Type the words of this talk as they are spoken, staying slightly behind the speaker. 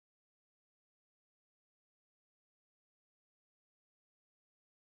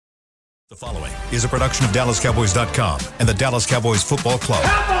The following is a production of DallasCowboys.com and the Dallas Cowboys Football Club.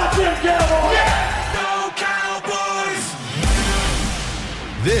 How about them Cowboys? Yeah! Go Cowboys!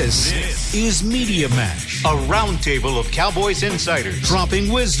 This is Media Mash, a roundtable of Cowboys insiders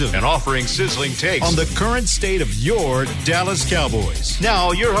dropping wisdom and offering sizzling takes on the current state of your Dallas Cowboys.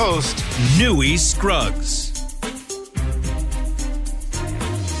 Now, your host, Newy Scruggs.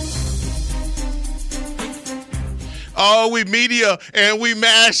 Oh, we media and we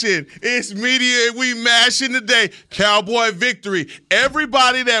mashing. It's media and we mashing today. Cowboy victory.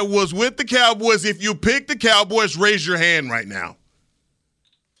 Everybody that was with the Cowboys, if you picked the Cowboys, raise your hand right now.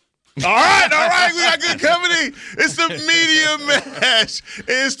 All right. We got good company. It's the Media Mash.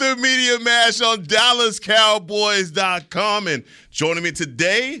 It's the Media Mash on DallasCowboys.com. And joining me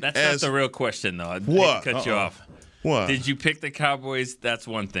today. That's not the real question, though. What? Cut you off. What? Did you pick the Cowboys? That's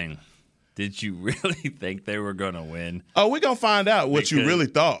one thing. Did you really think they were going to win? Oh, we're going to find out what you really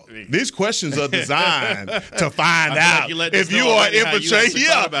thought. These questions are designed to find out if you are infiltrating.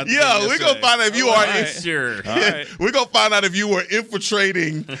 Yeah, we're going to find out if you are. Sure. We're going to find out if you were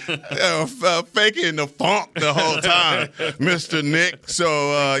infiltrating, faking the funk the whole time, Mr. Nick.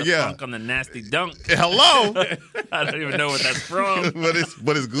 So, yeah. Funk on the nasty dunk. Hello. I don't even know what that's from. but it's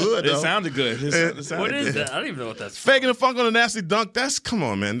good, though. It sounded good. What is that? I don't even know what that's from. Faking the funk on the nasty dunk, come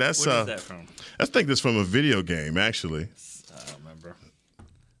on, man. That's What is that from? I think that's from a video game, actually. I don't remember.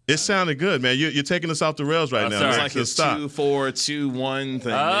 It sounded good, man. You're taking us off the rails right now. Sorry. It's like a 2-4-2-1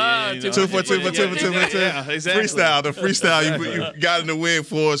 thing. Ah, 2-4-2-4-2-4-2. Yeah, exactly. The freestyle you got in the win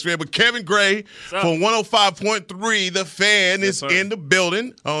for us, man. But Kevin Gray from 105.3, The Fan, is in the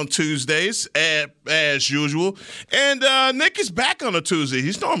building on Tuesdays as usual. And Nick is back on a Tuesday.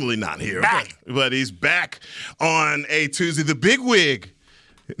 He's normally not here, but he's back on a Tuesday. The big wig,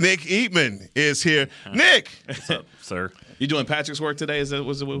 Nick Eatman, is here. Nick. What's up, sir? You doing Patrick's work today?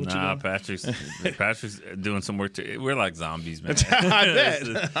 What you doing? Patrick's doing some work too. We're like zombies, man.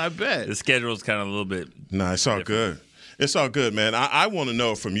 I bet. The schedule's kind of a little bit. No, it's all different. good. It's all good, man. I want to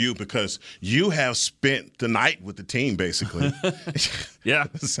know from you because you have spent the night with the team, basically. Yeah.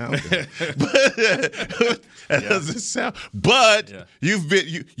 That sounds good. That doesn't sound. But you've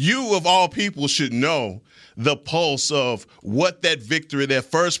been you of all people should know the pulse of what that victory, that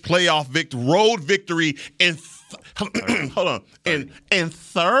first playoff road victory in. Hold on. In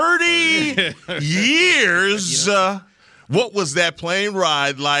 30 years. What was that plane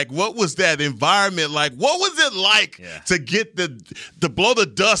ride like? What was that environment like? What was it like to get to blow the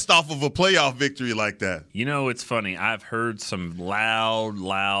dust off of a playoff victory like that? You know, it's funny. I've heard some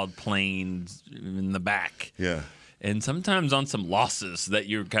loud planes in the back. Yeah. And sometimes on some losses that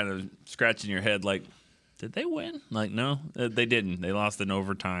you're kind of scratching your head like, did they win? Like, no, they didn't. They lost in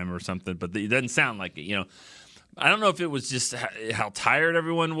overtime or something. But it doesn't sound like it, you know. I don't know if it was just how tired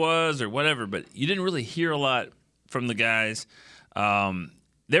everyone was or whatever, but you didn't really hear a lot from the guys.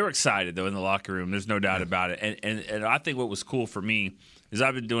 They were excited, though, in the locker room. There's no doubt about it. And I think what was cool for me is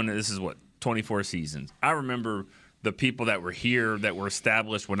I've been doing it. This is, 24 seasons. I remember the people that were here that were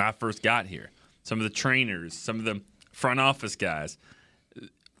established when I first got here. Some of the trainers, some of the front office guys.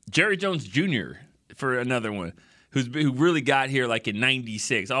 Jerry Jones Jr., for another one, who really got here like in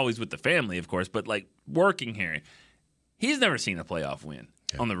 96, always with the family, of course, but like working here. He's never seen a playoff win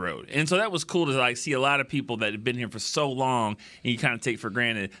on the road. And so that was cool to like see a lot of people that have been here for so long and you kind of take for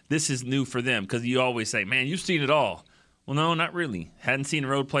granted this is new for them because you always say, man, you've seen it all. Well, no, not really. Hadn't seen a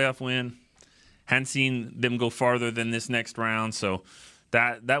road playoff win. Hadn't seen them go farther than this next round. So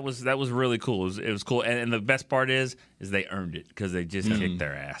that was really cool. It was cool. And the best part is they earned it because they just kicked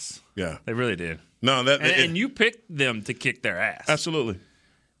their ass. Yeah. They really did. No, and you picked them to kick their ass. Absolutely.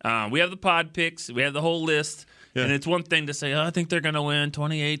 We have the pod picks. We have the whole list. Yeah. And it's one thing to say, I think they're going to win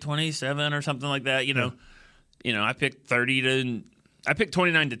 28-27 or something like that. You know, I picked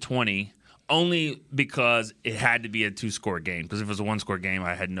 29-20 only because it had to be a 2-score game. Because if it was a 1-score game,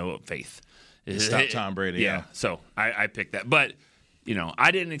 I had no faith. Stop Tom Brady. Yeah. So I picked that. But, I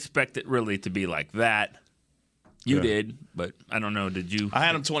didn't expect it really to be like that. You did, but I don't know. Did you? I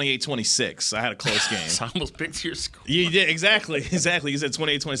had them 28-26. I had a close game. I almost picked your score. You did, exactly. You said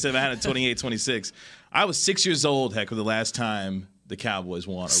 28-27. I had it 28-26. I was 6 years old, heck, with the last time the Cowboys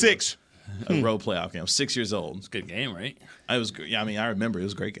won. A road playoff game. I was 6 years old. It's a good game, right? It was. Yeah, I mean, I remember it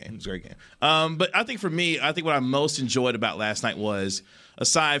was a great game. But I think for me, what I most enjoyed about last night was,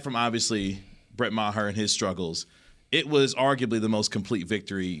 aside from obviously Brett Maher and his struggles, it was arguably the most complete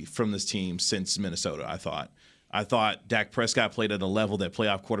victory from this team since Minnesota, I thought. I thought Dak Prescott played at a level that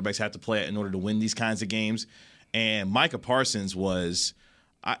playoff quarterbacks have to play at in order to win these kinds of games. And Micah Parsons was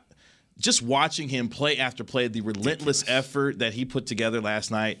just watching him play after play, the relentless effort that he put together last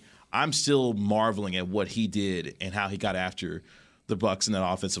night. I'm still marveling at what he did and how he got after the Bucs in that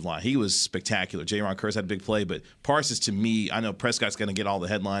offensive line. He was spectacular. J-Ron Curse had a big play, but Parsons, to me, I know Prescott's going to get all the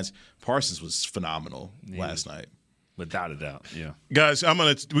headlines. Parsons was phenomenal last night. Without a doubt, yeah. Guys,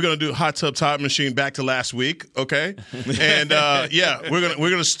 we're gonna do hot tub time machine back to last week, okay? And we're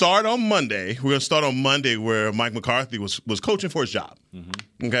gonna start on Monday. We're gonna start on Monday where Mike McCarthy was coaching for his job,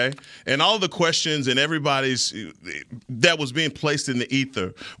 okay? And all the questions and everybody's that was being placed in the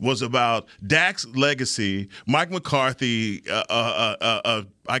ether was about Dak's legacy, Mike McCarthy,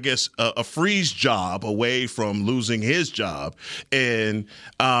 I guess a freeze job away from losing his job, and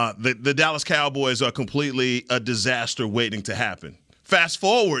the Dallas Cowboys are completely a disaster waiting to happen. Fast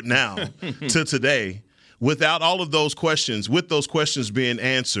forward now to today, without all of those questions, with those questions being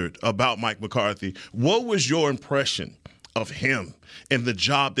answered about Mike McCarthy, what was your impression of him and the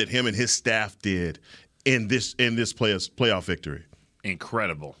job that him and his staff did in this playoff victory?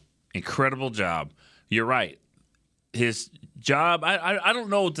 Incredible job. You're right. His job, I don't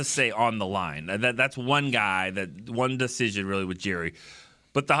know what to say on the line. That's one guy, that one decision really with Jerry.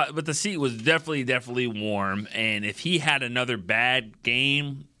 But the seat was definitely warm, and if he had another bad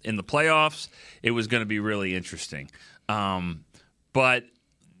game in the playoffs, it was going to be really interesting. But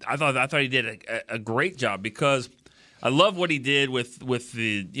I thought he did a great job, because I love what he did with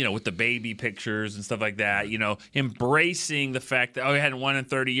the baby pictures and stuff like that. Embracing the fact that he hadn't won in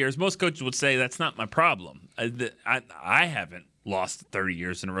 30 years. Most coaches would say that's not my problem. I haven't lost 30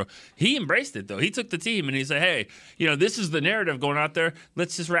 years in a row. He embraced it, though. He took the team and he said, "Hey, this is the narrative going out there.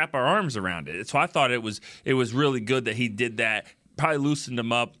 Let's just wrap our arms around it." So I thought it was really good that he did that. Probably loosened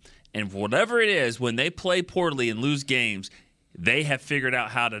them up. And whatever it is, when they play poorly and lose games, they have figured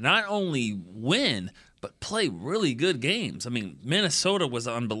out how to not only win, but play really good games. I mean, Minnesota was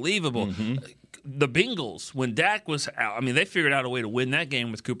unbelievable. The Bengals, when Dak was out, they figured out a way to win that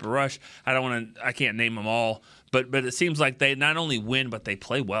game with Cooper Rush. I can't name them all, but it seems like they not only win, but they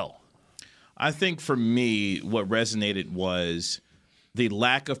play well. I think for me, what resonated was the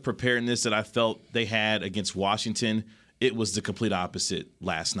lack of preparedness that I felt they had against Washington. It was the complete opposite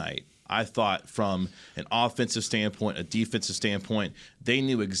last night. I thought from an offensive standpoint, a defensive standpoint, they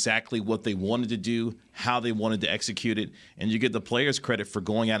knew exactly what they wanted to do, how they wanted to execute it, and you get the players credit for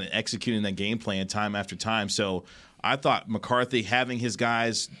going out and executing that game plan time after time. So I thought McCarthy, having his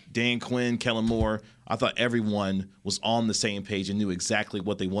guys, Dan Quinn, Kellen Moore, I thought everyone was on the same page and knew exactly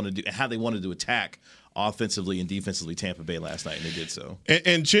what they wanted to do and how they wanted to attack offensively and defensively Tampa Bay last night, and they did so.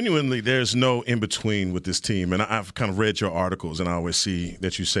 And genuinely, there's no in-between with this team. And I've kind of read your articles, and I always see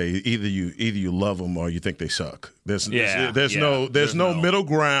that you say either you love them or you think they suck. There's no middle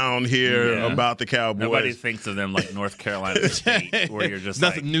ground here about the Cowboys. Nobody thinks of them like North Carolina State, where you're just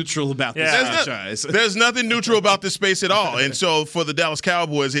nothing neutral about this franchise. There's nothing neutral about this space at all. And so for the Dallas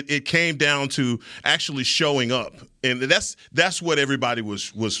Cowboys, it came down to actually showing up. And that's what everybody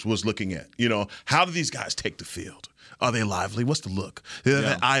was looking at. How do these guys take the field? Are they lively? What's the look?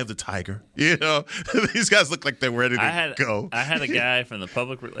 The eye of the tiger. These guys look like they're ready to go. I had a guy from the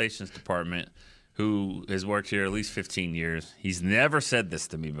public relations department who has worked here at least 15 years. He's never said this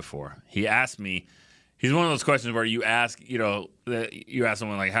to me before. He asked me. He's one of those questions where you ask, you ask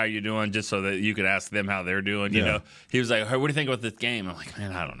someone like, "How are you doing?" just so that you could ask them how they're doing. He was like, "Hey, what do you think about this game?" I'm like,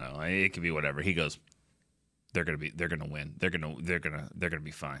 "Man, I don't know. It could be whatever." He goes, They're gonna win. They're gonna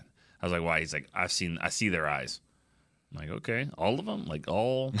be fine." I was like, "Why?" He's like, I see their eyes." I'm like, "Okay, all of them, like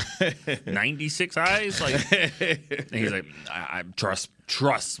all 96 eyes." Like, and he's like, I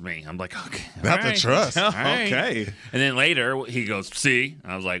trust me." I'm like, "Okay, not the trust." Okay. And then later he goes, "See,"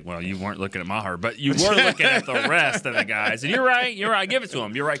 I was like, "Well, you weren't looking at Maher, but you were looking at the rest of the guys." And you're right. I give it to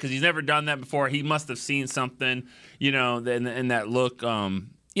him. You're right, because he's never done that before. He must have seen something, in that look.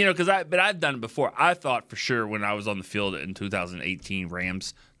 Because I've done it before. I thought for sure when I was on the field in 2018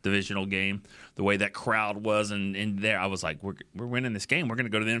 Rams divisional game, the way that crowd was and there, I was like, we're winning this game. We're going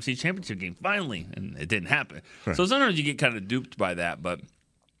to go to the NFC Championship game finally, and it didn't happen. Right. So sometimes you get kind of duped by that, but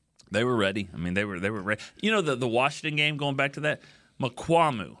they were ready. They were ready. The Washington game, going back to that,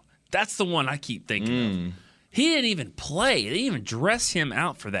 Mukuamu, that's the one I keep thinking of. He didn't even play. They didn't even dress him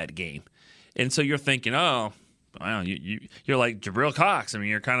out for that game, and so you're thinking, oh. Wow, you're like Jabril Cox.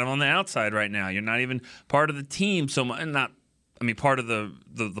 You're kind of on the outside right now. You're not even part of the team so much, part of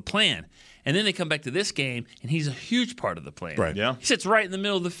the plan. And then they come back to this game, and he's a huge part of the plan. Right. Yeah. He sits right in the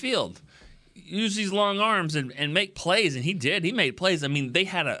middle of the field, use these long arms and make plays, and he did. He made plays. They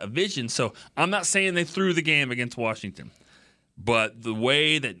had a vision. So I'm not saying they threw the game against Washington, but the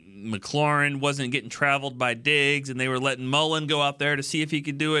way that McLaurin wasn't getting traveled by Diggs, and they were letting Mullen go out there to see if he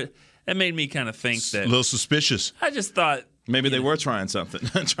could do it. That made me kind of think that. A little suspicious. I just thought Maybe they were trying something,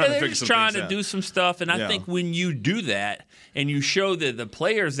 trying to they're figure just some trying things to out. do some stuff. And I Yeah. think when you do that and you show the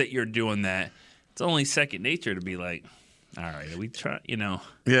players that you're doing that, it's only second nature to be like, all right, we try,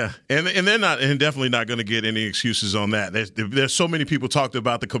 Yeah, and they're not, and definitely not going to get any excuses on that. There's so many people talked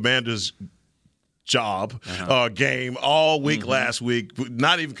about the Commanders' job game all week last week,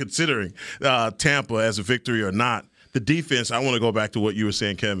 not even considering Tampa as a victory or not. The defense, I want to go back to what you were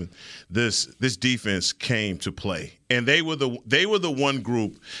saying, Kevin. This defense came to play, and they were the one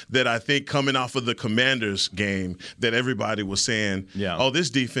group that I think coming off of the Commanders game that everybody was saying, oh, this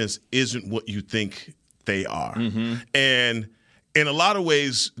defense isn't what you think they are. And in a lot of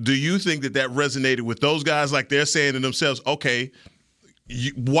ways, do you think that resonated with those guys? Like they're saying to themselves, okay,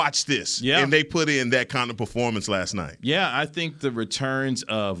 you watch this. Yeah. And they put in that kind of performance last night. Yeah, I think the returns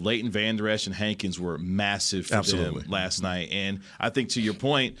of Leighton Vander Esch and Hankins were massive for them last night. And I think to your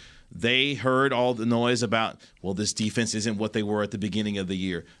point, they heard all the noise about, well, this defense isn't what they were at the beginning of the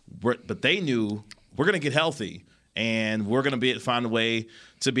year. But they knew we're going to get healthy and we're going to find a way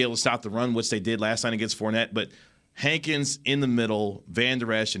to be able to stop the run, which they did last night against Fournette. But Hankins in the middle,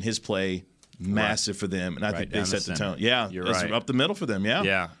 Vander Esch and his play, massive for them, and I think they set the tone. Yeah, you're it's right. Up the middle for them. Yeah,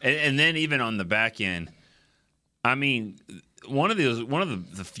 yeah, and then even on the back end, I mean, one of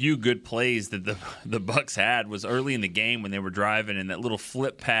the few good plays that the Bucs had was early in the game when they were driving, and that little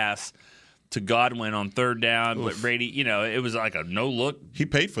flip pass to Godwin on third down. But Brady, it was like a no look. He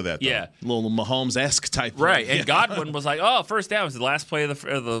paid for that, though. Yeah, little Mahomes-esque type. Right, play. and Godwin was like, "Oh, first down." It was the last play of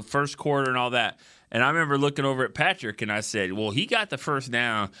the first quarter and all that. And I remember looking over at Patrick, and I said, well, he got the first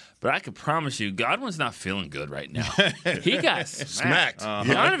down, but I can promise you, Godwin's not feeling good right now. He got smacked.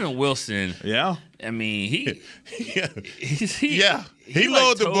 Donovan Wilson. Yeah. I mean, he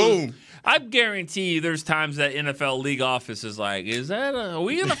loaded the boom. I guarantee you there's times that NFL league office is like, are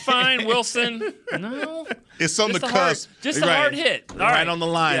we going to find Wilson? No. It's on just the a cusp. Just a hard hit. All right on the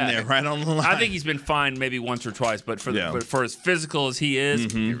line there. Right on the line. I think he's been fined maybe once or twice, but for as physical as he is,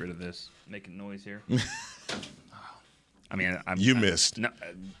 get rid of this. Making noise here. I mean, you missed. No,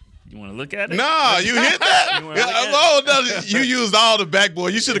 you want to look at it? No, you hit that. You used all the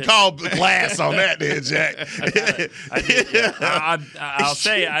backboard. You should have called glass on that, there, Jack. I did. Yeah. I'll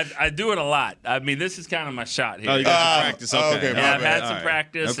say I do it a lot. I mean, this is kind of my shot here. Oh, you got some practice. Okay. Yeah, I've had some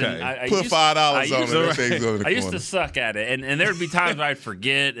practice. Okay. And I Put $5 on it. I used to suck at it, and there would be times I'd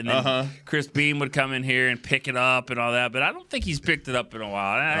forget, and then Chris Beam would come in here and pick it up and all that. But I don't think he's picked it up in a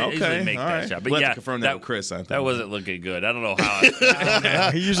while. I usually make that shot. But we'll have to confirm that with Chris. I think. That wasn't looking good. I don't know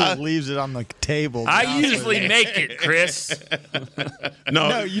how. He usually leaves it on the table. I usually make it, Chris.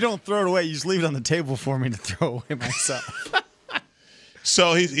 No, you don't throw it away. You just leave it on the table for me to throw away myself.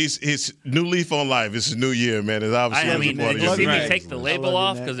 So he's new leaf on life. It's a new year, man. It's obviously did you see me take the label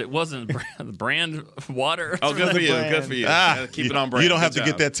off Nick. because it wasn't brand water? Oh, good for you. Good for you. Keep it on brand. You don't have Good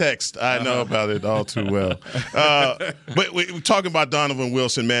to job. get that text. I know about it all too well. But we're talking about Donovan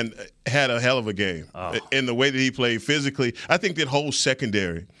Wilson, man, had a hell of a game. In the way that he played physically. I think that whole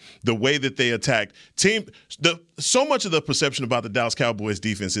secondary, the way that they attacked so much of the perception about the Dallas Cowboys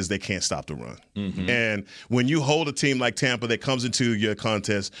defense is they can't stop the run. And when you hold a team like Tampa that comes into your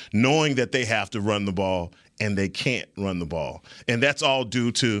contest knowing that they have to run the ball and they can't run the ball. And that's all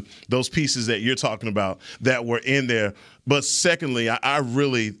due to those pieces that you're talking about that were in there. But secondly, I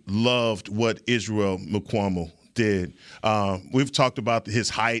really loved what Israel Mukuamu did. We've talked about his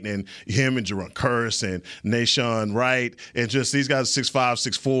height and him and Jerron Curse and Nashawn Wright and just these guys 6'5",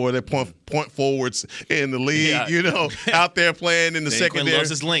 6'4", they're point forwards in the league, out there playing in the secondary. He loves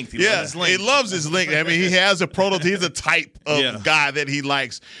his length. He loves his length. I mean, he has a prototype. He's a type of guy that he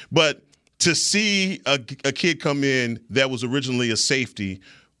likes. But to see a kid come in that was originally a safety,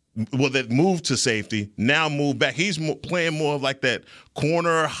 that moved to safety, now moved back. He's playing more of like that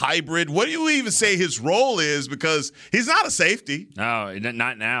corner hybrid. What do you even say his role is? Because he's not a safety. No,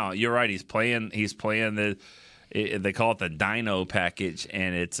 not now. You're right. He's playing they call it the Dino package,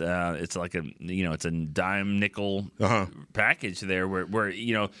 and it's like it's a dime nickel package there where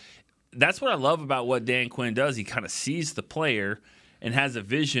that's what I love about what Dan Quinn does. He kind of sees the player and has a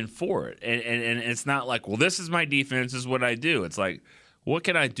vision for it, and it's not like, well, this is my defense, this is what I do. It's like, what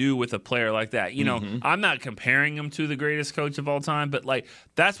can I do with a player like that? I'm not comparing him to the greatest coach of all time, but like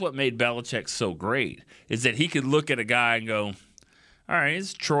that's what made Belichick so great, is that he could look at a guy and go, all right,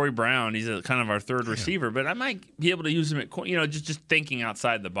 it's Troy Brown. He's kind of our third receiver, but I might be able to use him at just thinking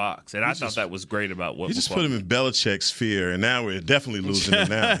outside the box. And I thought that was great about what you just put him in Belichick's sphere, and now we're definitely losing him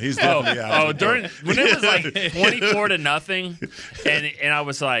now. He's definitely out. When it was like 24-0, and I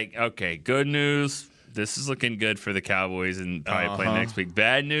was like, okay, good news. This is looking good for the Cowboys and probably play next week.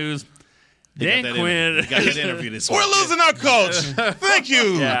 Bad news. Dan Quinn. Got that interview this week. We're losing our coach. Thank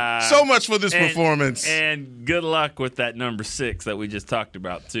you so much for this performance. And good luck with that number 6 that we just talked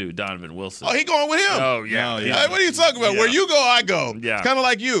about, too, Donovan Wilson. Oh, he going with him? Oh, yeah. Hey, what are you talking about? Yeah. Where you go, I go. Yeah. It's kind of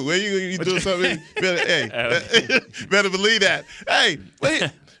like you. Where you do something, better believe that. Hey,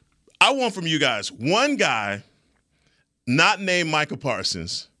 wait. I want from you guys one guy not named Micah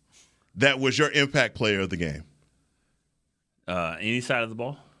Parsons that was your impact player of the game. Any side of the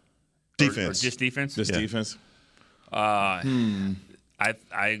ball? Defense. Or just defense? Just defense. I mean,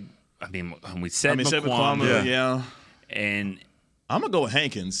 we said McQuam, yeah. And I'm going to go with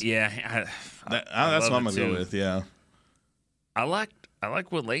Hankins. yeah, That's what I'm going to go with, yeah. I like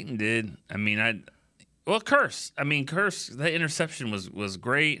what Leighton did. I mean, Curse. I mean, Curse, that interception was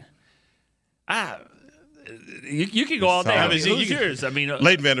great. You could go all day. I mean, who's yours? I mean,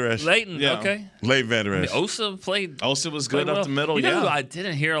 Leighton Vander Esch. Leighton, Yeah. okay. Leighton Vander I mean, Esch. Osa played. Osa was good well. up the middle, You know who yeah. I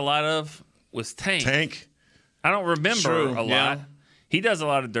didn't hear a lot of was Tank. Tank. I don't remember True, a lot. yeah. He does a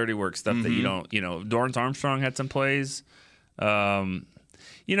lot of dirty work stuff that you don't. Dorrance Armstrong had some plays. I'm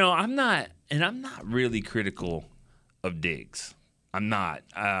not really critical of Diggs. I'm not.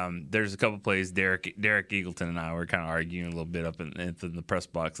 There's a couple plays. Derek Eagleton and I were kind of arguing a little bit up in the press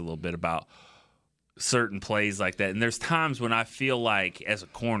box a little bit about certain plays like that. And there's times when I feel like as a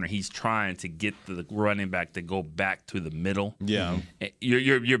corner, he's trying to get the running back to go back to the middle. Yeah.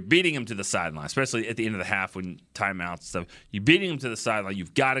 You're beating him to the sideline, especially at the end of the half when timeouts and stuff. You're beating him to the sideline.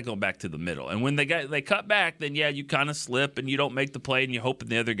 You've got to go back to the middle. And when they cut back, then you kind of slip and you don't make the play and you're hoping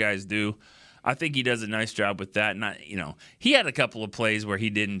the other guys do. I think he does a nice job with that. And he had a couple of plays where he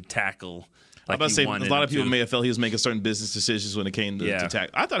didn't tackle. I was about to say, a lot of people may have felt he was making certain business decisions when it came to tackle.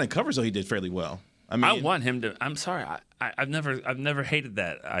 I thought in coverage though he did fairly well. I want him to. I'm sorry. I've never hated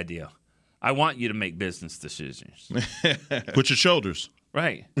that idea. I want you to make business decisions. With your shoulders.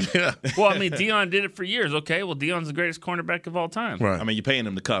 Right. Yeah. Well, I mean, Deion did it for years. Okay. Well, Deion's the greatest cornerback of all time. Right. I mean, you're paying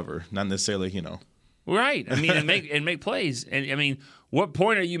him to cover, not necessarily, Right. I mean, and make plays. And I mean, what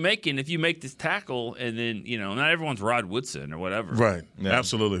point are you making if you make this tackle and then not everyone's Rod Woodson or whatever. Right. Yeah.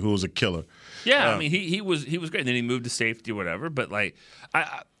 Absolutely. Who was a killer. Yeah. I mean, he was great. And then he moved to safety or whatever. But like,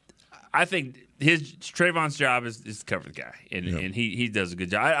 I think Trayvon's job is to cover the guy, and he does a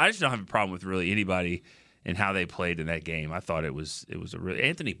good job. I just don't have a problem with really anybody and how they played in that game. I thought it was a really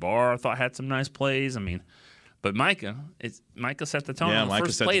Anthony Barr. I thought had some nice plays. I mean, but Micah set the tone. Yeah, on the Micah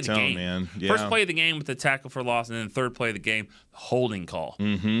first set play the of the tone, game. man. Yeah. First play of the game with the tackle for loss, and then the third play of the game, the holding call.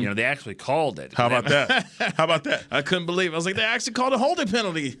 Mm-hmm. They actually called it. How about that? I couldn't believe it. I was like, they actually called a holding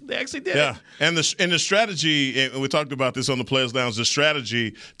penalty. They actually did. Yeah, and the strategy, and we talked about this on the Players Lounge, the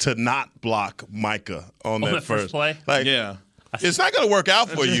strategy to not block Micah on that first play? Like, Yeah. it's not going to work out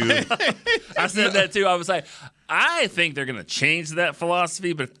for you. I said that too. I was like, I think they're going to change that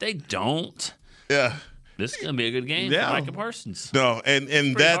philosophy, but if they don't, Yeah. this is going to be a good game Yeah. for Micah Parsons. No,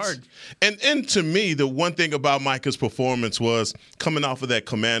 and that's hard. and to me, the one thing about Micah's performance was coming off of that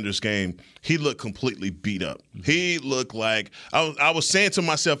Commanders game, he looked completely beat up. He looked like I was saying to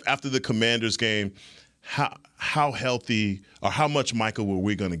myself after the Commanders game, how healthy or how much Micah were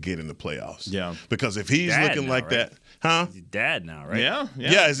we going to get in the playoffs? Yeah. Because if he's Dad looking now, like right? that, huh? He's dad now, right? Yeah.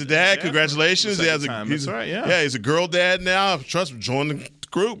 Yeah, he's a dad. Yeah. Congratulations. For the He has second time. That's right, yeah. Yeah, he's a girl dad now. Trust me, join the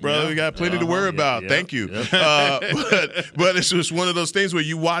group, brother. Yeah. We got plenty to worry about. yeah, Thank you. yeah. But it's just one of those things where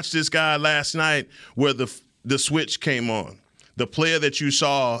you watch this guy last night where the switch came on. The player that you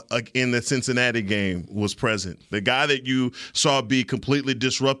saw in the Cincinnati game was present. The guy that you saw be completely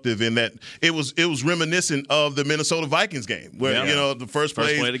disruptive in that it was reminiscent of the Minnesota Vikings game where the first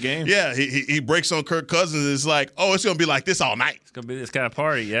play of the game. Yeah, he breaks on Kirk Cousins. It's like, oh, it's gonna be like this all night. It's going to be this kind of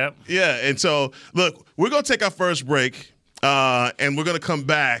party, yep. Yeah, and so look, we're gonna take our first break, and we're gonna come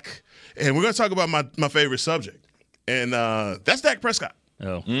back, and we're gonna talk about my favorite subject, and that's Dak Prescott.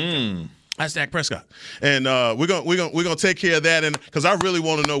 Oh. That's Dak Prescott, and we're gonna take care of that, and because I really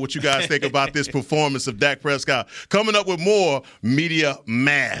want to know what you guys think about this performance of Dak Prescott. Coming up with more Media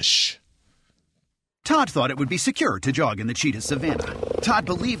Mash. Todd thought it would be secure to jog in the cheetah savanna. Todd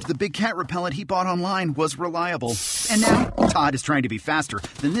believed the big cat repellent he bought online was reliable. And now, Todd is trying to be faster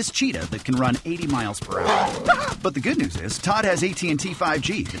than this cheetah that can run 80 miles per hour. But the good news is, Todd has AT&T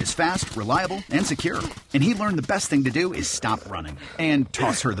 5G that is fast, reliable, and secure. And he learned the best thing to do is stop running and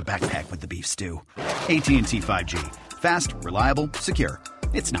toss her the backpack with the beef stew. AT&T 5G. Fast, reliable, secure.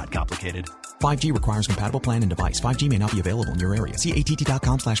 It's not complicated. 5G requires compatible plan and device. 5G may not be available in your area. See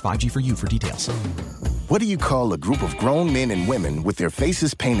att.com/5G for you for details. What do you call a group of grown men and women with their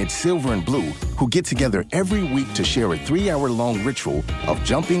faces painted silver and blue who get together every week to share a 3-hour-long ritual of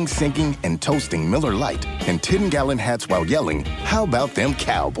jumping, singing, and toasting Miller Lite and 10-gallon hats while yelling, "How about them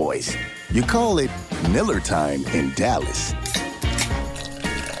Cowboys?" You call it Miller Time in Dallas.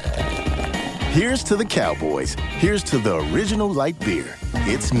 Here's to the Cowboys. Here's to the original light beer.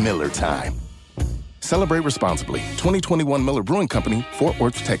 It's Miller Time. Celebrate responsibly. 2021 Miller Brewing Company, Fort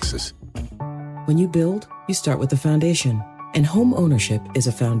Worth, Texas. When you build, you start with the foundation. And home ownership is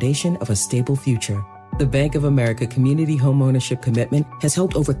a foundation of a stable future. The Bank of America Community Home Ownership Commitment has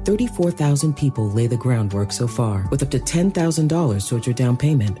helped over 34,000 people lay the groundwork so far, with up to $10,000 towards your down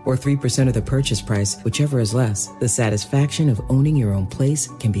payment or 3% of the purchase price, whichever is less. The satisfaction of owning your own place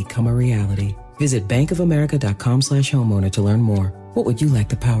can become a reality. Visit bankofamerica.com/homeowner to learn more. What would you like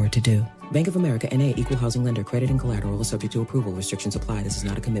the power to do? Bank of America N.A. Equal Housing Lender. Credit and collateral is subject to approval. Restrictions apply. This is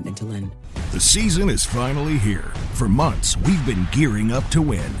not a commitment to lend. The season is finally here. For months, we've been gearing up to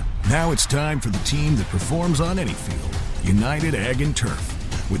win. Now it's time for the team that performs on any field. United Ag and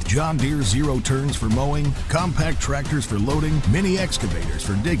Turf. With John Deere zero turns for mowing, compact tractors for loading, mini excavators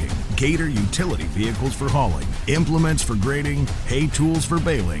for digging, Gator utility vehicles for hauling, implements for grading, hay tools for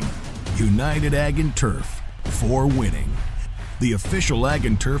baling. United Ag and Turf. For winning. The official Ag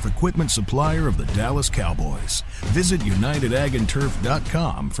and Turf equipment supplier of the Dallas Cowboys. Visit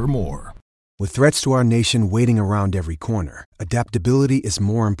UnitedAgAndTurf.com for more. With threats to our nation waiting around every corner, adaptability is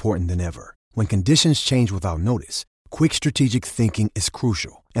more important than ever. When conditions change without notice, quick strategic thinking is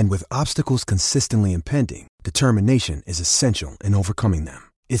crucial. And with obstacles consistently impending, determination is essential in overcoming them.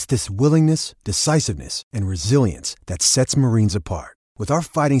 It's this willingness, decisiveness, and resilience that sets Marines apart. With our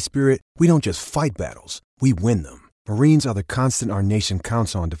fighting spirit, we don't just fight battles, we win them. Marines are the constant our nation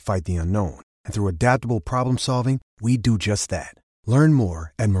counts on to fight the unknown. And through adaptable problem solving, we do just that. Learn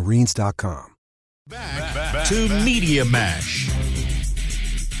more at Marines.com. Back to Media Mash.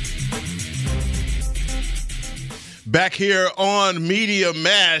 Back here on Media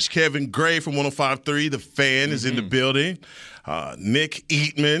Mash, Kevin Gray from 105.3, The Fan, is in the building. Nick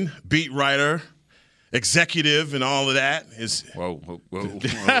Eatman, beat writer, executive, and all of that is. Whoa.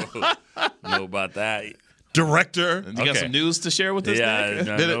 Know about that. Director. You got some news to share with us? Yeah,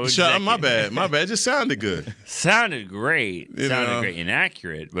 Nick? My bad. It just sounded good. Sounded great. Great.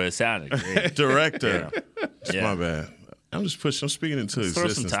 Inaccurate, but it sounded great. Director. My bad. I'm just pushing. I'm speaking into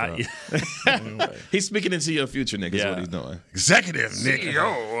existence. Anyway. He's speaking into your future, Nick, is what he's doing. Executive, Nick.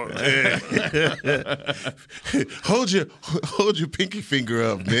 Hold your pinky finger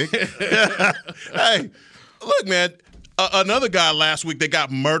up, Nick. Hey, look, man. Another guy last week that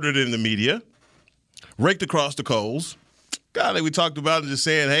got murdered in the media. Raked across the coals. Guy that we talked about just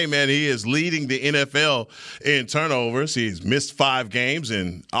saying, hey, man, he is leading the NFL in turnovers. He's missed 5 games,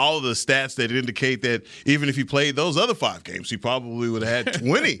 and all of the stats that indicate that even if he played those other 5 games, he probably would have had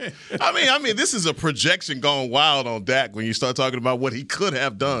 20. I mean, this is a projection gone wild on Dak when you start talking about what he could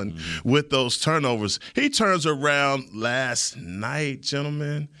have done with those turnovers. He turns around last night,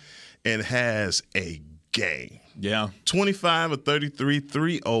 gentlemen, and has a game. Yeah. 25 of 33,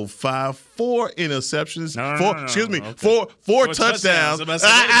 305, 4 interceptions. Four touchdowns.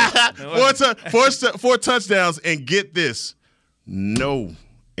 Four touchdowns, and get this, no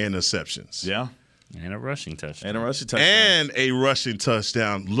interceptions. Yeah. And a rushing touchdown. And a rushing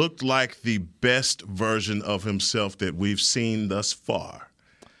touchdown. Looked like the best version of himself that we've seen thus far.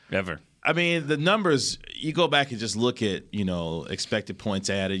 Ever. I mean, the numbers, you go back and just look at, expected points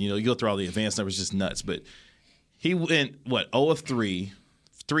added. You go through all the advanced numbers, just nuts. But he went, 0 of 3,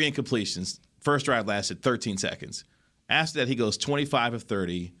 3 incompletions. First drive lasted 13 seconds. After that, he goes 25 of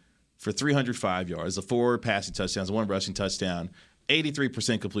 30 for 305 yards, 4 passing touchdowns, 1 rushing touchdown,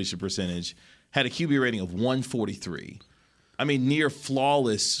 83% completion percentage, had a QB rating of 143. I mean, near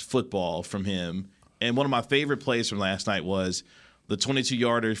flawless football from him. And one of my favorite plays from last night was the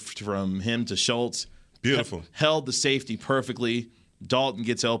 22-yarder from him to Schultz. Beautiful. Held the safety perfectly. Dalton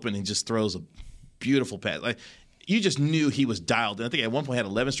gets open and just throws a beautiful pass. You just knew he was dialed in. I think at one point had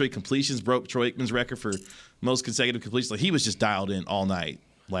 11 straight completions, broke Troy Aikman's record for most consecutive completions. He was just dialed in all night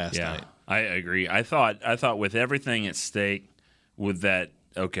last night. I agree. I thought with everything at stake, with that,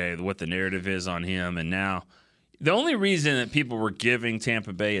 what the narrative is on him, and now the only reason that people were giving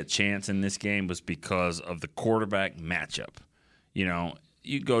Tampa Bay a chance in this game was because of the quarterback matchup.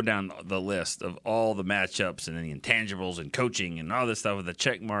 You go down the list of all the matchups and the intangibles and coaching and all this stuff with the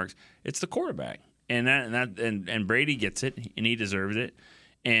check marks. It's the quarterback. And Brady gets it, and he deserves it.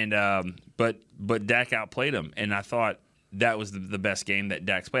 And but Dak outplayed him, and I thought that was the best game that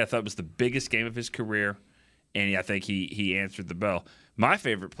Dak's played. I thought it was the biggest game of his career, and I think he answered the bell. My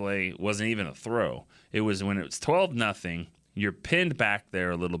favorite play wasn't even a throw. It was when it was 12-0. You're pinned back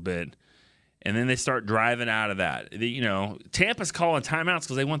there a little bit, And then they start driving out of that. Tampa's calling timeouts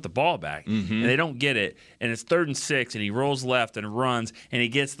because they want the ball back, and they don't get it. And it's 3rd and 6, and he rolls left and runs, and he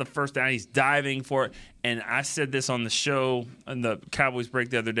gets the first down. He's diving for it. And I said this on the show on the Cowboys break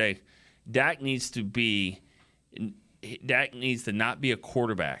the other day. Dak needs to not be a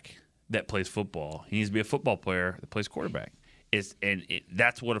quarterback that plays football. He needs to be a football player that plays quarterback.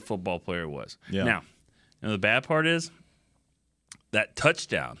 That's what a football player was. Yeah. Now, the bad part is that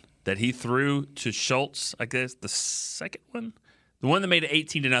touchdown that he threw to Schultz, I guess the second one, the one that made it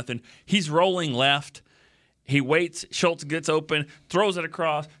 18-0. He's rolling left. He waits. Schultz gets open, throws it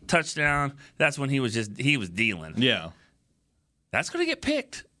across, touchdown. That's when he was dealing. Yeah, that's going to get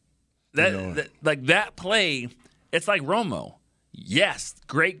picked. That play, it's like Romo. Yes,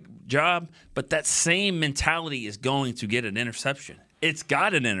 great job, but that same mentality is going to get an interception. It's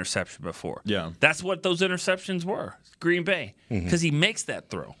got an interception before. Yeah, that's what those interceptions were. Green Bay, because he makes that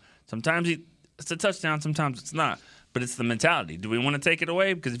throw. Sometimes it's a touchdown, sometimes it's not. But it's the mentality. Do we want to take it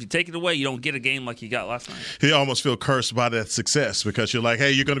away? Because if you take it away, you don't get a game like you got last night. You almost feel cursed by that success because you're like,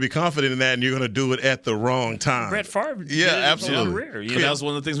 hey, you're going to be confident in that and you're going to do it at the wrong time. Favre did it absolutely. Career, that was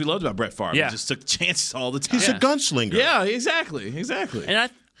one of the things we loved about Brett Favre. Yeah. He just took chances all the time. He's a gunslinger. Yeah, exactly.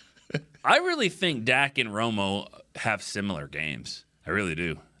 And I really think Dak and Romo have similar games. I really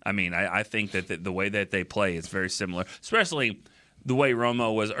do. I mean, I think that the way that they play is very similar, especially the way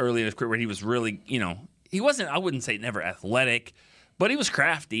Romo was early in his career where he was really, he wasn't, I wouldn't say never athletic, but he was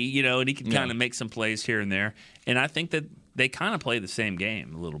crafty, and he could kind of make some plays here and there. And I think that they kind of play the same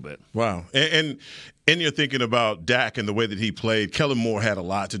game a little bit. Wow. And you're thinking about Dak and the way that he played. Kellen Moore had a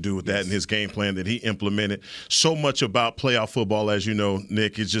lot to do with that in his game plan that he implemented. So much about playoff football, as you know,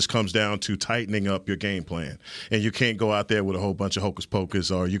 Nick, it just comes down to tightening up your game plan. And you can't go out there with a whole bunch of hocus pocus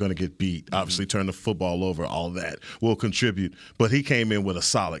or you're going to get beat. Obviously, turn the football over, all that will contribute. But he came in with a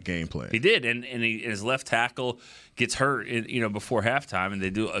solid game plan. He did. And his left tackle gets hurt, before halftime, and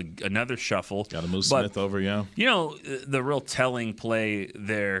they do another shuffle. Got to move Smith over, yeah. The real telling play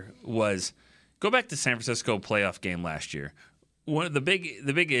there was go back to San Francisco playoff game last year. One of the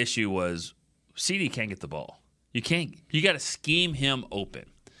big issue was CD can't get the ball. You got to scheme him open.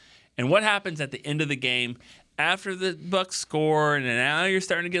 And what happens at the end of the game after the Bucs score, and now you're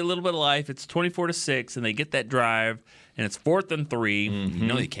starting to get a little bit of life. It's 24-6, and they get that drive. And it's 4th and 3. You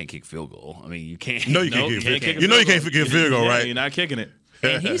know you can't kick field goal. I mean, you can't. No, you can't kick a field goal, right? You're not kicking it.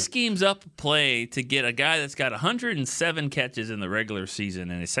 And he schemes up a play to get a guy that's got 107 catches in the regular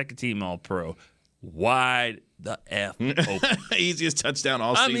season and a second-team All-Pro wide the F open. Easiest touchdown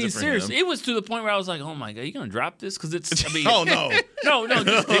all season. I mean, seriously, it was to the point where I was like, "Oh my God, you gonna drop this?" Because it's. I mean, oh no, no,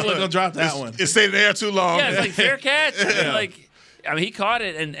 just gonna drop that one. It stayed there too long. Yeah, it's like fair catch. I mean, he caught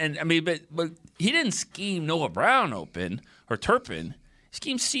it, and I mean, but he didn't scheme Noah Brown open or Turpin. He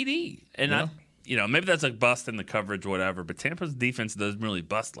schemed CD, and maybe that's like bust in the coverage, whatever. But Tampa's defense doesn't really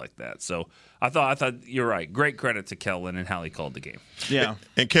bust like that. So I thought you're right. Great credit to Kellen and how he called the game. Yeah,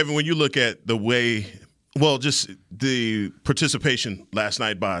 and Kevin, when you look at the way. Well, just the participation last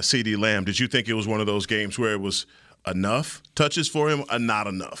night by CeeDee Lamb, did you think it was one of those games where it was enough touches for him or not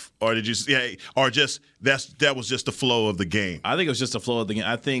enough? Or did you that was just the flow of the game? I think it was just the flow of the game.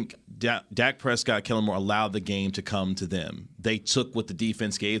 I think Dak Prescott, Kellen Moore allowed the game to come to them. They took what the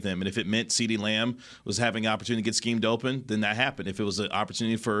defense gave them, and if it meant CeeDee Lamb was having an opportunity to get schemed open, then that happened. If it was an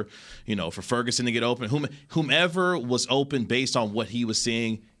opportunity for Ferguson to get open, whomever was open based on what he was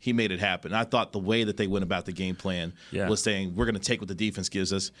seeing, he made it happen. I thought the way that they went about the game plan was saying, we're going to take what the defense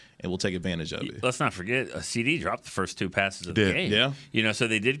gives us, and we'll take advantage of it. Let's not forget, CD dropped the first 2 passes of the game. Yeah. So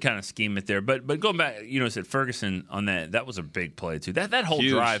they did kind of scheme it there. But going back, said Ferguson on that was a big play too. That whole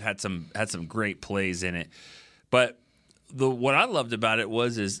Huge. drive had some great plays in it. But what I loved about it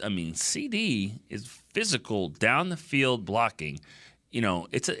was CD is physical down the field blocking.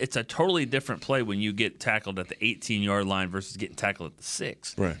 It's a totally different play when you get tackled at the 18-yard line versus getting tackled at the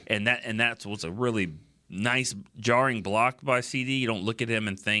 6. Right. And that's what's a really nice jarring block by CD. You don't look at him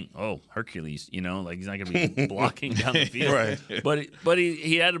and think, "Oh, Hercules," he's not going to be blocking down the field. Right. But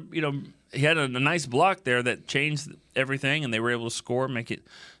he had a nice block there that changed everything, and they were able to score, make it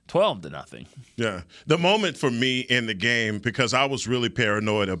 12-0. Yeah. The moment for me in the game, because I was really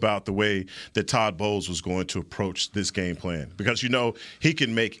paranoid about the way that Todd Bowles was going to approach this game plan, because he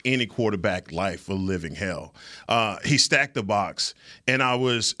can make any quarterback life a living hell. He stacked the box, and I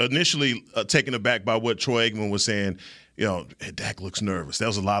was initially taken aback by what Troy Aikman was saying. Dak looks nervous. That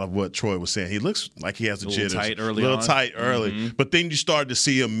was a lot of what Troy was saying. He looks like he has the jitters. Tight early. Mm-hmm. But then you started to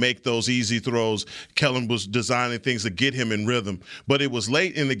see him make those easy throws. Kellen was designing things to get him in rhythm. But it was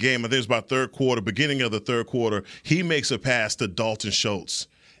late in the game. I think it was about third quarter, beginning of the third quarter. He makes a pass to Dalton Schultz.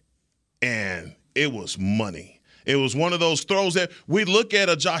 and it was money. It was one of those throws that we look at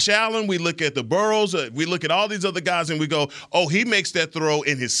a Josh Allen, we look at the Burrows, we look at all these other guys, and we go, oh, he makes that throw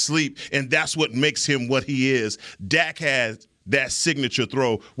in his sleep, and that's what makes him what he is. Dak has that signature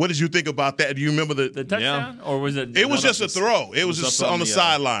throw. What did you think about that? Do you remember the touchdown? Or was it? It was just a throw. It was just on the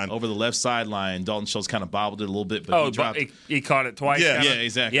sideline. Over the left sideline. Dalton Schultz kind of bobbled it a little bit, but he dropped. He caught it twice. Yeah,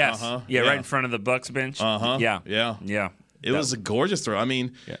 exactly. Yes. Yeah, right in front of the Bucs bench. Yeah. It was a gorgeous throw. I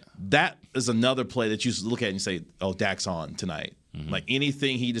mean, that is another play that you look at and you say, oh, Dak's on tonight. Like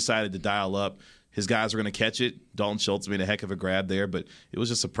anything he decided to dial up, his guys were going to catch it. Dalton Schultz made a heck of a grab there, but it was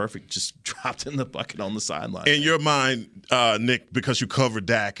just a perfect, just dropped in the bucket on the sideline. In your mind, Nick, because you covered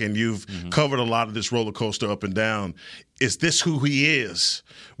Dak and you've covered a lot of this roller coaster up and down, is this who he is,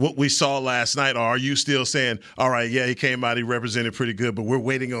 what we saw last night? Or are you still saying, all right, yeah, he came out, he represented pretty good, but we're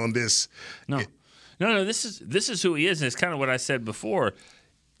waiting on this? No, this is who he is, and it's kind of what I said before.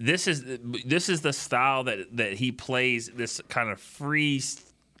 This is the style that he plays, this kind of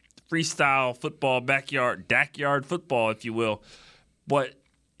freestyle football, backyard football, if you will. But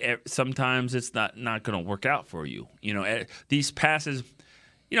sometimes it's not going to work out for you. You know, these passes,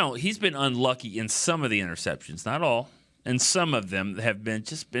 you know, he's been unlucky in some of the interceptions, not all, and some of them have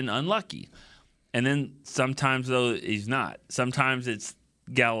been unlucky. And then sometimes, though, he's not. Sometimes it's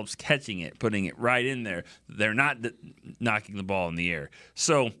Gallup's catching it, putting it right in there. They're not knocking the ball in the air.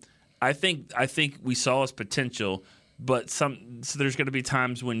 So I think we saw his potential. But so there's going to be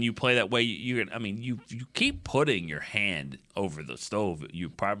times when you play that way. You keep putting your hand over the stove. You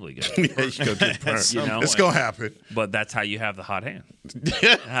probably go to burnt, you know? It's going to happen. But that's how you have the hot hand. There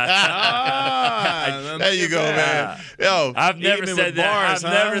you go, man. Yo, I've never said that. I've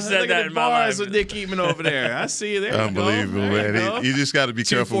never said that in my life. With Nick Eatman over there. I see you there. Unbelievable, man. You just got to be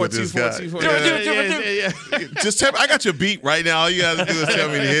careful with this guy. Just tell me, I got your beat right now. All you got to do is tell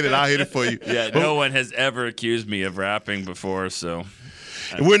me to hit it. I'll hit it for you. Yeah, no one has ever accused me of rapping before, so.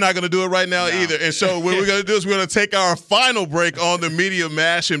 We're not going to do it right now either. And so what we're going to do is we're going to take our final break on the Media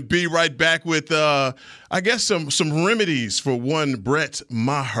Mash and be right back with, I guess, some remedies for one Brett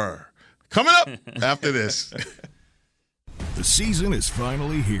Maher. Coming up after this. The season is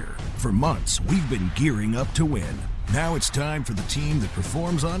finally here. For months, we've been gearing up to win. Now it's time for the team that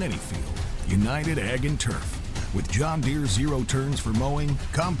performs on any field, United Ag and Turf. With John Deere Zero Turns for mowing,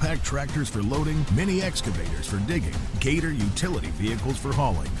 compact tractors for loading, mini excavators for digging, Gator utility vehicles for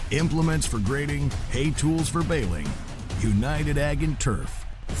hauling, implements for grading, hay tools for baling. United Ag and Turf,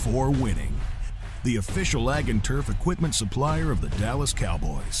 for winning. The official Ag and Turf equipment supplier of the Dallas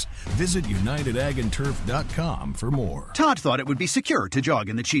Cowboys. Visit UnitedAgAndTurf.com for more. Todd thought it would be secure to jog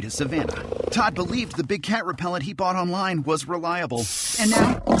in the cheetah savanna. Todd believed the big cat repellent he bought online was reliable. And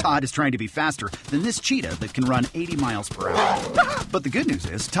now, Todd is trying to be faster than this cheetah that can run 80 miles per hour. But the good news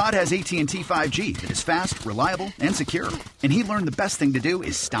is, Todd has AT&T 5G that is fast, reliable, and secure. And he learned the best thing to do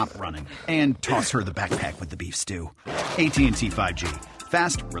is stop running and toss her the backpack with the beef stew. AT&T 5G.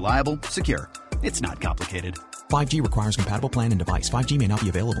 Fast, reliable, secure. It's not complicated. 5G requires compatible plan and device. 5G may not be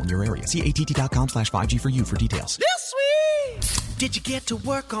available in your area. See att.com/5G for you for details. This week! Did you get to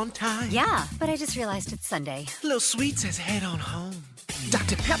work on time? Yeah, but I just realized it's Sunday. Little Sweet says head on home.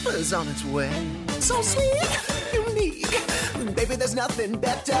 Dr. Pepper's on its way. So sweet, unique. Baby, there's nothing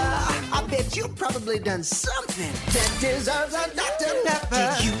better. I bet you've probably done something that deserves a Dr.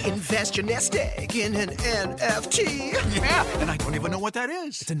 Pepper. Did you invest your nest egg in an NFT? Yeah, and I don't even know what that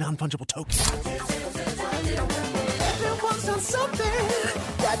is. It's a non-fungible token. Everyone's done something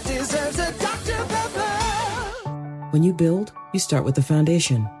that deserves a Dr. Pepper. When you build, you start with the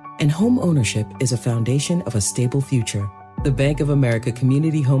foundation. And home ownership is a foundation of a stable future. The Bank of America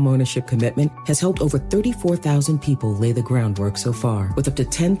Community Homeownership Commitment has helped over 34,000 people lay the groundwork so far, with up to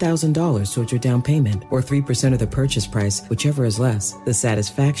 $10,000 towards your down payment or 3% of the purchase price, whichever is less. The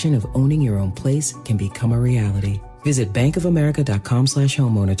satisfaction of owning your own place can become a reality. Visit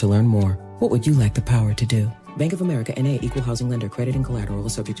bankofamerica.com/homeowner to learn more. What would you like the power to do? Bank of America N.A. Equal Housing Lender. Credit and collateral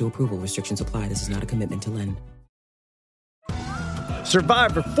is subject to approval. Restrictions apply. This is not a commitment to lend.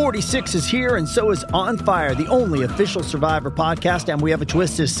 Survivor 46 is here, and so is On Fire, the only official Survivor podcast, and we have a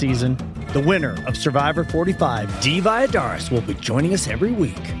twist this season. The winner of Survivor 45, Dee Valladares, will be joining us every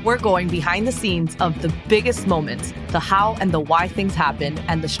week. We're going behind the scenes of the biggest moments, the how and the why things happen,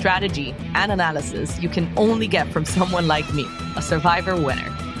 and the strategy and analysis you can only get from someone like me, a Survivor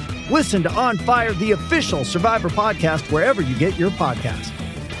winner. Listen to On Fire, the official Survivor podcast, wherever you get your podcast.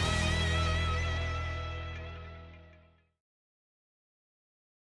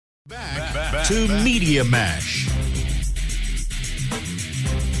 Back to Media Mash.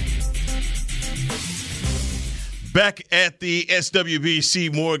 Back at the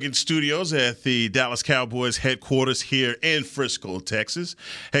SWBC Morgan Studios at the Dallas Cowboys headquarters here in Frisco, Texas.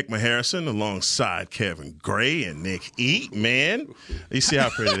 Heckma Harrison alongside Kevin Gray and Nick Eat. Man, you see how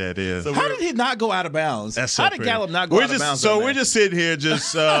pretty that is. How did he not go out of bounds? That's so how did pretty. Gallup not go out of bounds? So we're just sitting here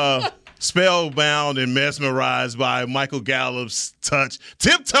just spellbound and mesmerized by Michael Gallup's touch.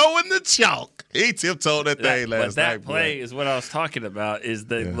 Tiptoeing the chalk. He tiptoed that thing last night. That play is what I was talking about. Is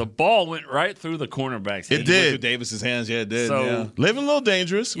the ball went right through the cornerback's hands. It did. Went through Davis's hands. Yeah, it did. So living a little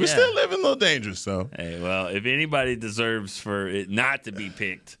dangerous. We're still living a little dangerous, though. Hey, well, if anybody deserves for it not to be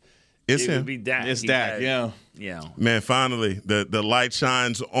picked, it would be Dak. It's Dak. Yeah. Man, finally, the light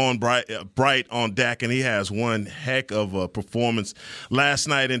shines on bright on Dak, and he has one heck of a performance last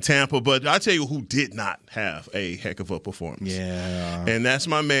night in Tampa. But I tell you who did not have a heck of a performance. Yeah. And that's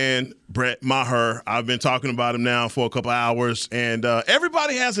my man, Brett Maher. I've been talking about him now for a couple hours, and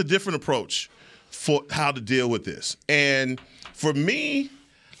everybody has a different approach for how to deal with this. And for me,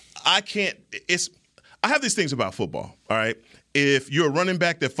 I have these things about football, all right? If you're a running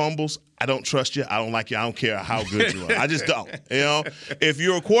back that fumbles, I don't trust you. I don't like you. I don't care how good you are. I just don't. If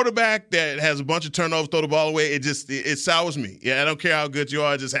you're a quarterback that has a bunch of turnovers, throw the ball away, it sours me. Yeah, I don't care how good you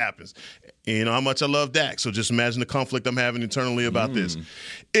are. It just happens. And you know how much I love Dak. So just imagine the conflict I'm having internally about this.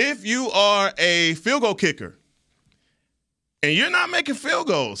 If you are a field goal kicker and you're not making field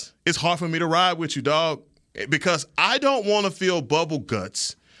goals, it's hard for me to ride with you, dog, because I don't want to feel bubble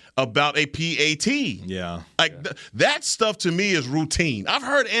guts about a PAT. Yeah. That stuff to me is routine. I've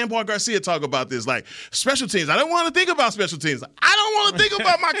heard Anwar Garcia talk about this, like special teams. I don't want to think about special teams. I don't want to think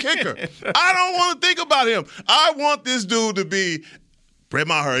about my kicker. I don't want to think about him. I want this dude to be Brett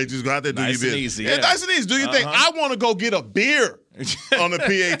Maher. Just go out there, do nice your and business. easy. Yeah. Nice and easy. Do your thing. I want to go get a beer on the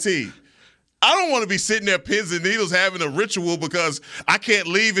PAT. I don't want to be sitting there pins and needles having a ritual because I can't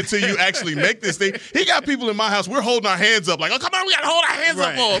leave until you actually make this thing. He got people in my house. We're holding our hands up like, oh, come on, we got to hold our hands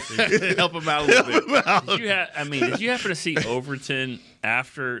up for him. Help him out a little bit. Did you happen to see Overton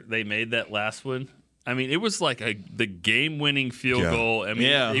after they made that last one? I mean, it was like the game-winning field goal. I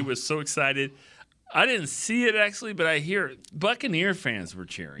mean, he was so excited. I didn't see it actually, but I hear Buccaneer fans were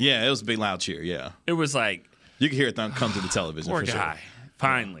cheering. Yeah, it was a big loud cheer, yeah. It was like... You could hear it come to the television poor for guy, sure.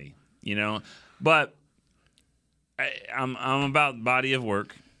 Finally. You know, but I'm about body of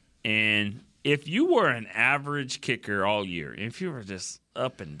work, and if you were an average kicker all year, if you were just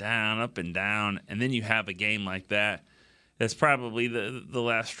up and down, and then you have a game like that, that's probably the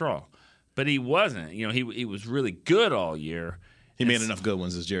last straw. But he wasn't. You know, he was really good all year. He made enough good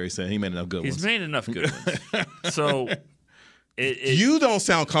ones, as Jerry said. He made enough good ones. He's made enough good ones. So you don't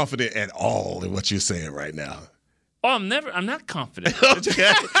sound confident at all in what you're saying right now. Oh, I'm not confident.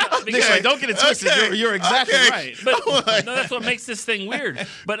 Okay. Because don't get it twisted. Okay. You're exactly right. But no, that's what makes this thing weird.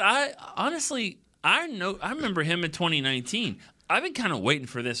 But I remember him in 2019. I've been kind of waiting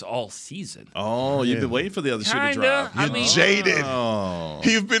for this all season. Oh, you've been waiting for the other shoe to drop. You're jaded. Oh.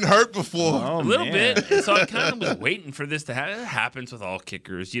 You've been hurt before. A little bit. And so I kind of was waiting for this to happen. It happens with all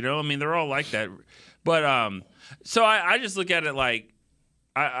kickers, you know? I mean, they're all like that. But so I just look at it like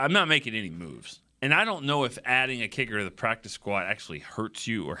I'm not making any moves. And I don't know if adding a kicker to the practice squad actually hurts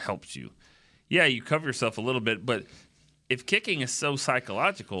you or helps you. Yeah, you cover yourself a little bit, but if kicking is so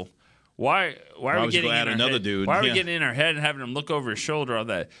psychological, why are we getting in our head? Dude? Why are we getting in our head and having him look over his shoulder? All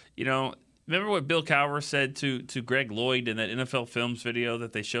that, you know. Remember what Bill Cowher said to Greg Lloyd in that NFL Films video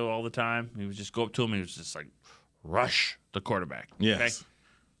that they show all the time? He would just go up to him and he was just like, "Rush the quarterback." Yes. Okay?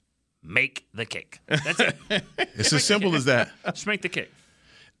 Make the kick. That's it. It's as simple as that. Just make the kick.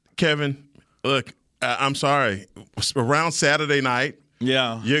 Kevin, look, I'm sorry. Around Saturday night,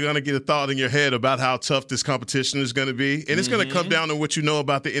 you're going to get a thought in your head about how tough this competition is going to be. And it's going to come down to what you know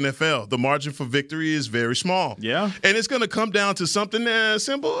about the NFL. The margin for victory is very small. Yeah. And it's going to come down to something as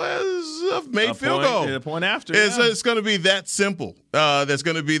simple as a made field goal. A point after. It's going to be that simple. That's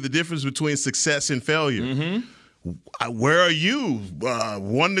going to be the difference between success and failure. Mm-hmm. Where are you?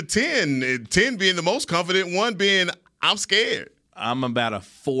 1 to 10. 10 being the most confident, 1 being I'm scared. I'm about a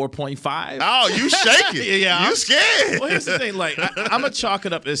 4.5. Oh, you shaking. Yeah. You scared. Well, here's the thing. Like, I'm going to chalk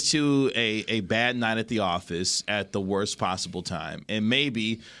it up as to a bad night at the office at the worst possible time. And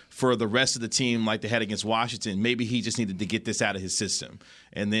maybe for the rest of the team, like they had against Washington, maybe he just needed to get this out of his system.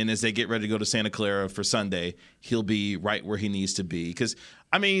 And then as they get ready to go to Santa Clara for Sunday, he'll be right where he needs to be. Because,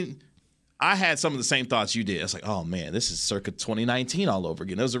 I mean, I had some of the same thoughts you did. I was like, oh, man, this is circa 2019 all over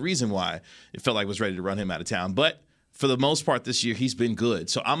again. There was a reason why it felt like it was ready to run him out of town. But for the most part this year, he's been good.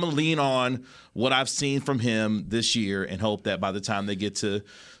 So I'm going to lean on what I've seen from him this year and hope that by the time they get to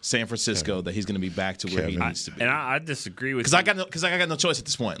San Francisco that he's going to be back to where he needs to be. And I disagree with because I got no choice at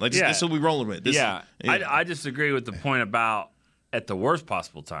this point. Like this is what we rolling with. I disagree with the point about at the worst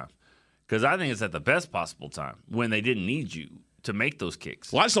possible time because I think it's at the best possible time when they didn't need you to make those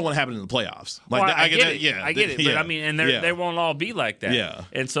kicks. Well, I just don't want to happen in the playoffs. Like I get it. But I mean, and yeah. they won't all be like that. Yeah.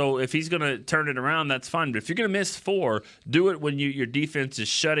 And so if he's going to turn it around, that's fine. But if you're going to miss 4, do it when your defense is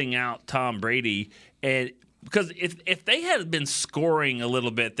shutting out Tom Brady. And because if they had been scoring a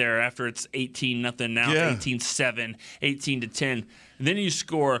little bit there after it's 18-0 now, 18-7, 18-10, and then you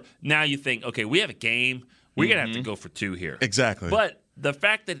score, now you think, okay, we have a game. We're going to have to go for 2 here. Exactly. But the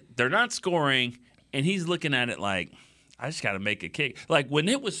fact that they're not scoring and he's looking at it like, I just got to make a kick. Like when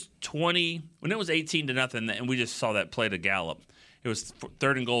it was 18-0, and we just saw that play to Gallup, it was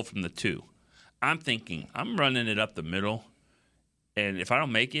 3rd and goal from the 2. I'm thinking, I'm running it up the middle, and if I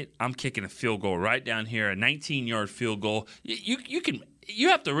don't make it, I'm kicking a field goal right down here, a 19-yard field goal. You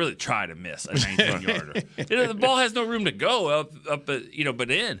have to really try to miss a 19-yarder. The ball has no room to go up, but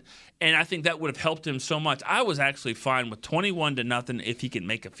in. And I think that would have helped him so much. I was actually fine with 21-0 if he could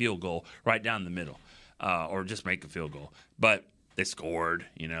make a field goal right down the middle. Or just make a field goal. But they scored,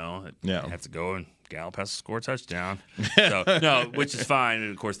 They have to go, and Gallup has to score a touchdown. So, no, which is fine.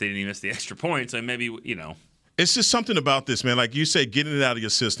 And, of course, they didn't even miss the extra point, so maybe, It's just something about this, man. Like you said, getting it out of your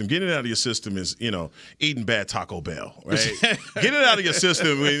system. Getting it out of your system is, eating bad Taco Bell, right? Getting it out of your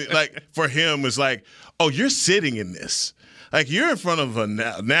system, like for him, is like, oh, you're sitting in this. Like you're in front of a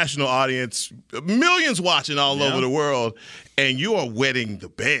national audience, millions watching all over the world, and you are wetting the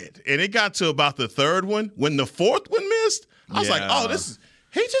bed. And it got to about the 3rd one. When the 4th one missed, I was like, oh, this is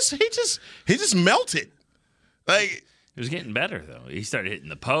he just melted. Like it was getting better though. He started hitting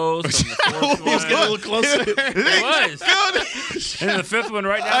the post on the 4th one. He was getting a little closer. It was. And the 5th one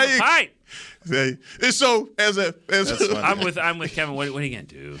right down the pipe. And so I'm with Kevin. What are you gonna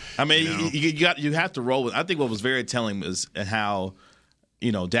do? I mean, you have to roll with. I think what was very telling was how,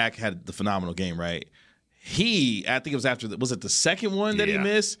 Dak had the phenomenal game, right? I think it was after was it the 2nd one that he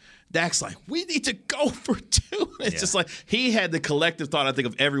missed? Dak's like, we need to go for 2. It's just like he had the collective thought, I think,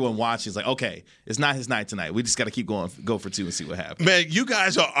 of everyone watching. It's like, okay, it's not his night tonight. We just got to keep going, go for 2 and see what happens. Man, you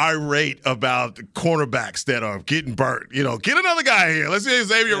guys are irate about cornerbacks that are getting burnt. Get another guy here. Let's get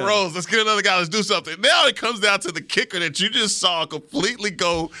Xavier Rhodes. Let's get another guy. Let's do something. Now it comes down to the kicker that you just saw completely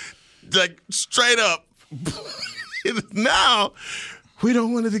go like straight up. Now we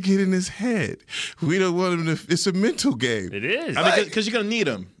don't want it to get in his head. We don't want him to. It's a mental game. It is. I mean, because you're going to need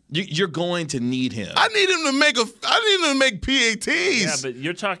him. You're going to need him. I need him to make PATs. Yeah, but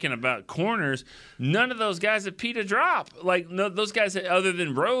you're talking about corners. None of those guys at Pete drop. Like those guys other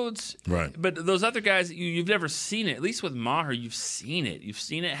than Rhodes. Right. But those other guys, you've never seen it. At least with Maher, you've seen it. You've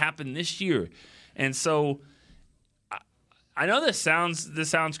seen it happen this year. And so I know this sounds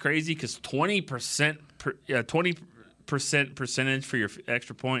crazy because 20% percentage for your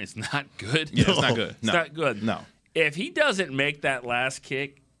extra point is not good. Yeah, it's not good. It's not good. No. If he doesn't make that last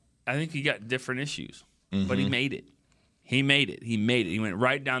kick, I think he got different issues. Mm-hmm. But he made it. He made it. He went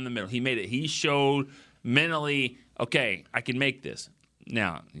right down the middle. He made it. He showed mentally, okay, I can make this.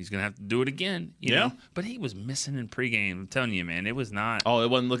 Now, he's going to have to do it again. You know? But he was missing in pregame. I'm telling you, man, it was not. Oh, it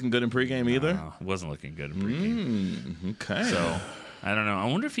wasn't looking good in pregame either? No, it wasn't looking good in pregame. Okay. So, I don't know. I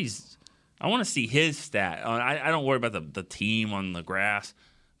wonder if I want to see his stat. I don't worry about the team on the grass,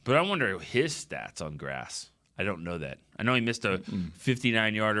 but I wonder his stats on grass. I don't know that. I know he missed a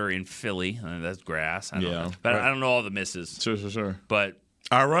 59-yarder in Philly. That's grass. I don't know. But I don't know all the misses. Sure. But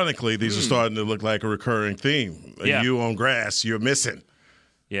ironically, these are starting to look like a recurring theme. Yeah. You on grass, you're missing.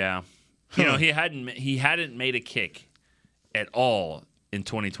 Yeah. He hadn't made a kick at all in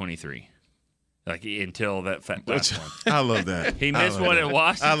 2023. Like until that last one. I love that. He missed one at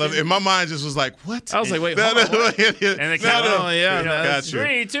Washington. I love it. And my mind just was like, what? I was like, wait, hold on. And they got you.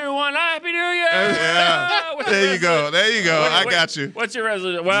 3, 2, 1, Happy New Year! There you go. I got you. What's your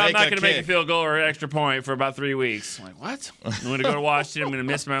resolution? Well, I'm not going to make a kick. field goal or an extra point for about 3 weeks. I'm like, what? I'm going to go to Washington. I'm going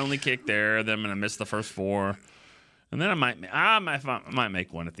to miss my only kick there. Then I'm going to miss the first 4. And then I might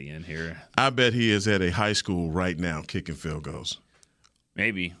make one at the end here. I bet he is at a high school right now kicking field goals.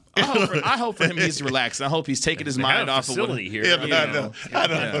 Maybe. I hope for him he's relaxed. I hope he's taking his mind off of facility here. Yeah, I know.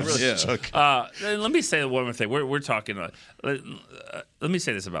 Let me say one more thing. We're talking. Let me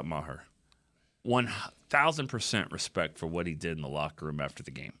say this about Maher. 1,000% respect for what he did in the locker room after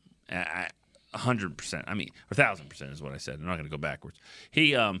the game. 100%. I mean, 1,000% is what I said. I'm not going to go backwards.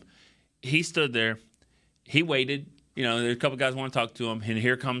 He stood there. He waited. you know, a couple guys want to talk to him, and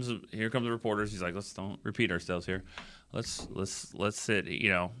here comes the reporters. He's like, let's don't repeat ourselves here. Let's sit. You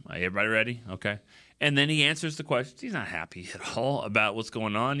know, everybody ready? Okay. And then he answers the questions. He's not happy at all about what's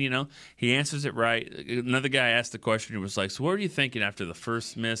going on, you know. He answers it right. Another guy asked the question. He was like, so what were you thinking after the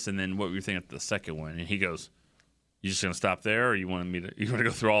first miss, and then what were you thinking after the second one? And he goes, you just going to stop there, or you want to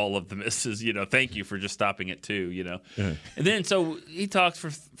go through all of the misses? You know, thank you for just stopping at 2, you know. Yeah. And then so he talks for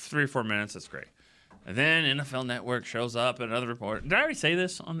 3 or 4 minutes. That's great. And then NFL Network shows up, and another report. Did I already say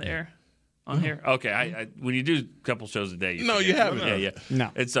this on the air? On here? Okay. I when you do a couple shows a day. You haven't. Yeah. No.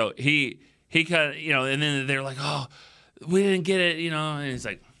 And so he kind of, you know, and then they're like, oh, we didn't get it, you know. And he's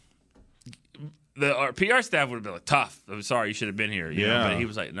like, our PR staff would have been like, tough. I'm sorry, you should have been here. You know? But he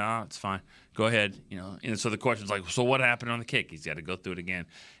was like, no, it's fine. Go ahead. You know. And so the question's like, so what happened on the kick? He's got to go through it again.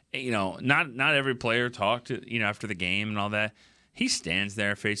 And, you know, not every player talked, you know, after the game and all that. He stands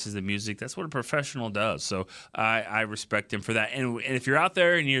there, faces the music. That's what a professional does. So I respect him for that. And if you're out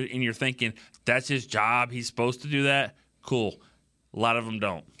there and you're thinking that's his job, he's supposed to do that, cool. A lot of them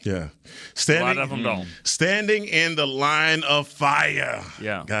don't. Yeah. A lot of them don't. Standing in the line of fire.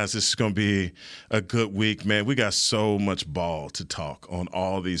 Yeah. Guys, this is going to be a good week, man. We got so much ball to talk on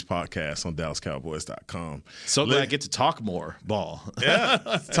all these podcasts on DallasCowboys.com. So glad I get to talk more ball.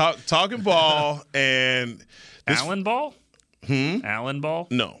 Yeah. Talking ball and Allen Ball? Allen Ball?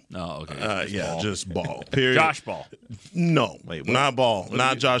 No. Oh, okay. Yeah, just Ball. Period. Josh Ball? No. Wait, not Ball.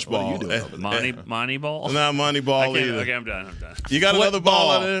 Not Josh Ball. Monty Ball? Not Money Ball either. Okay, I'm done. You got another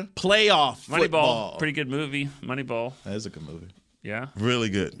ball out there? Playoff Money football. Ball. Pretty good movie. Money Ball. That is a good movie. Yeah. Really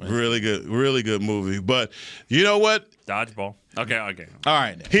good. Really good movie. But you know what? Dodgeball. Okay. All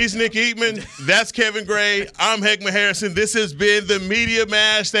right. He's Nick Eatman. That's Kevin Gray. I'm Heckman Harrison. This has been the Media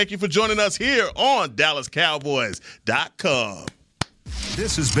Mash. Thank you for joining us here on DallasCowboys.com.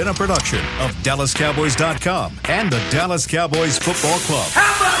 This has been a production of DallasCowboys.com and the Dallas Cowboys Football Club.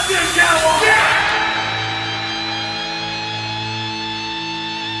 How about this, Cowboys?